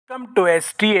Welcome to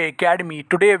STA Academy.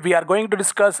 Today we are going to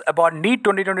discuss about NEET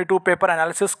 2022 paper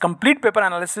analysis, complete paper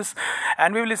analysis,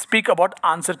 and we will speak about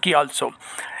answer key also.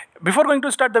 Before going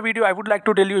to start the video, I would like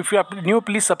to tell you, if you are new,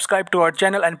 please subscribe to our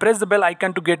channel and press the bell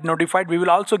icon to get notified. We will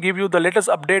also give you the latest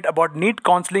update about NEET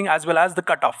counseling as well as the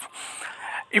cutoff.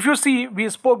 If you see, we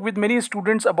spoke with many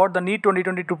students about the NEET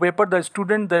 2022 paper.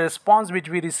 The response which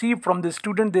we received from the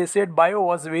student, they said bio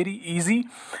was very easy,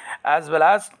 as well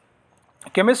as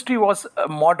chemistry was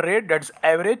moderate, that's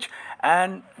average,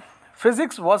 and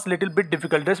physics was little bit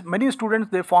difficult. There's many students,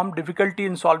 they found difficulty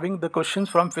in solving the questions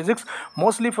from physics,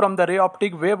 mostly from the ray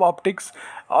optic, wave optics,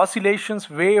 oscillations,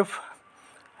 wave,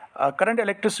 current,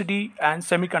 electricity, and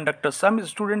semiconductors. Some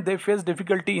students, they face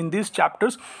difficulty in these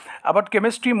chapters. About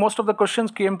chemistry, most of the questions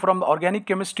came from organic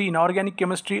chemistry, inorganic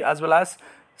chemistry, as well as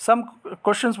some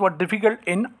questions were difficult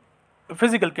in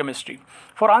physical chemistry.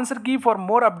 For answer key, for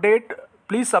more update,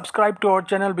 please subscribe to our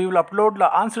channel. We will upload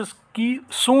the answers key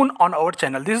soon on our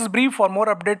channel. This is brief. For more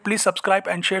update, please subscribe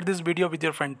and share this video with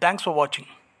your friend. Thanks for watching.